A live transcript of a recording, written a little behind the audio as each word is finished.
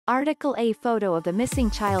articleA photo of the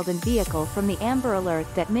missing child and vehicle from the Amber Alert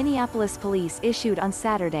that Minneapolis police issued on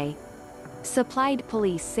Saturday. Supplied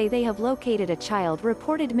police say they have located a child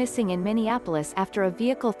reported missing in Minneapolis after a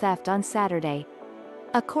vehicle theft on Saturday.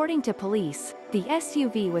 According to police, the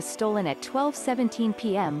SUV was stolen at 12:17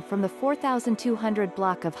 p.m. from the 4200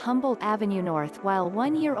 block of Humboldt Avenue North while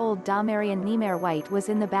 1-year-old Damarian Niemeyer White was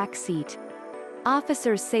in the back seat.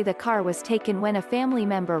 Officers say the car was taken when a family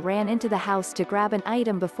member ran into the house to grab an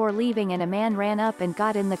item before leaving and a man ran up and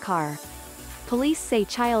got in the car. Police say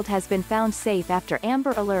child has been found safe after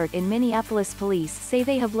Amber Alert in Minneapolis. Police say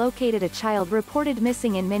they have located a child reported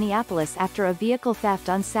missing in Minneapolis after a vehicle theft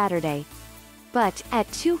on Saturday. But, at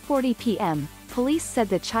 2:40 p.m., police said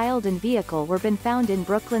the child and vehicle were been found in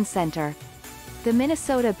Brooklyn Center. The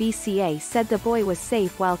Minnesota BCA said the boy was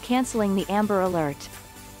safe while canceling the Amber Alert.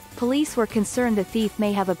 Police were concerned the thief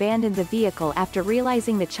may have abandoned the vehicle after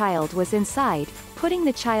realizing the child was inside, putting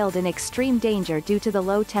the child in extreme danger due to the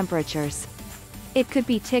low temperatures. It could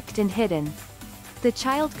be ticked and hidden. The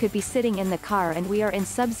child could be sitting in the car and we are in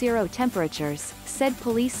sub-zero temperatures, said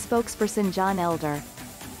police spokesperson John Elder.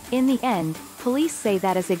 In the end, police say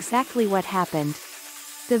that is exactly what happened.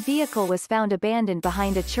 The vehicle was found abandoned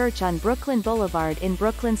behind a church on Brooklyn Boulevard in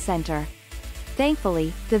Brooklyn Center.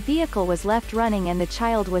 Thankfully, the vehicle was left running and the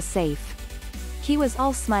child was safe. He was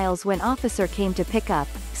all smiles when officer came to pick up,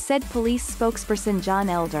 said police spokesperson John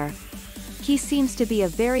Elder. He seems to be a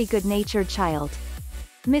very good-natured child.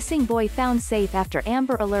 Missing boy found safe after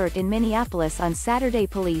Amber Alert in Minneapolis on Saturday.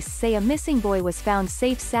 Police say a missing boy was found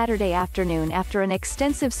safe Saturday afternoon after an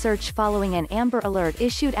extensive search following an Amber Alert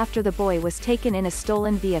issued after the boy was taken in a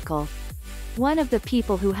stolen vehicle. One of the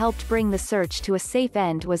people who helped bring the search to a safe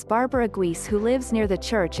end was Barbara Guisse, who lives near the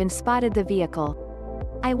church and spotted the vehicle.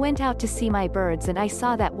 I went out to see my birds and I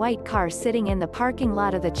saw that white car sitting in the parking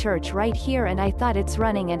lot of the church right here and I thought it's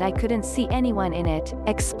running and I couldn't see anyone in it,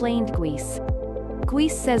 explained Guisse.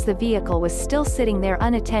 Guisse says the vehicle was still sitting there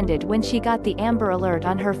unattended when she got the Amber Alert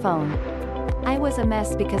on her phone. I was a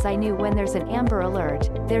mess because I knew when there's an Amber Alert,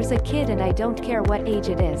 there's a kid and I don't care what age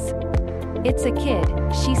it is. It's a kid,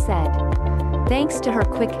 she said. Thanks to her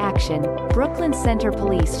quick action, Brooklyn Center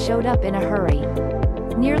police showed up in a hurry.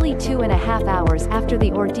 Nearly 2.5 hours after the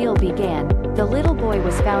ordeal began, the little boy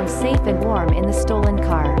was found safe and warm in the stolen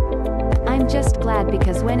car. I'm just glad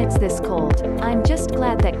because when it's this cold, I'm just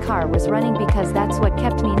glad that car was running because that's what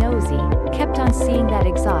kept me nosy, kept on seeing that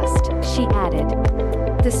exhaust, she added.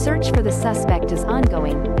 The search for the suspect is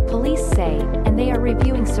ongoing, police say, and they are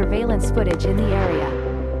reviewing surveillance footage in the area.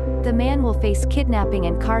 The man will face kidnapping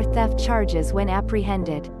and car theft charges when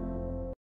apprehended.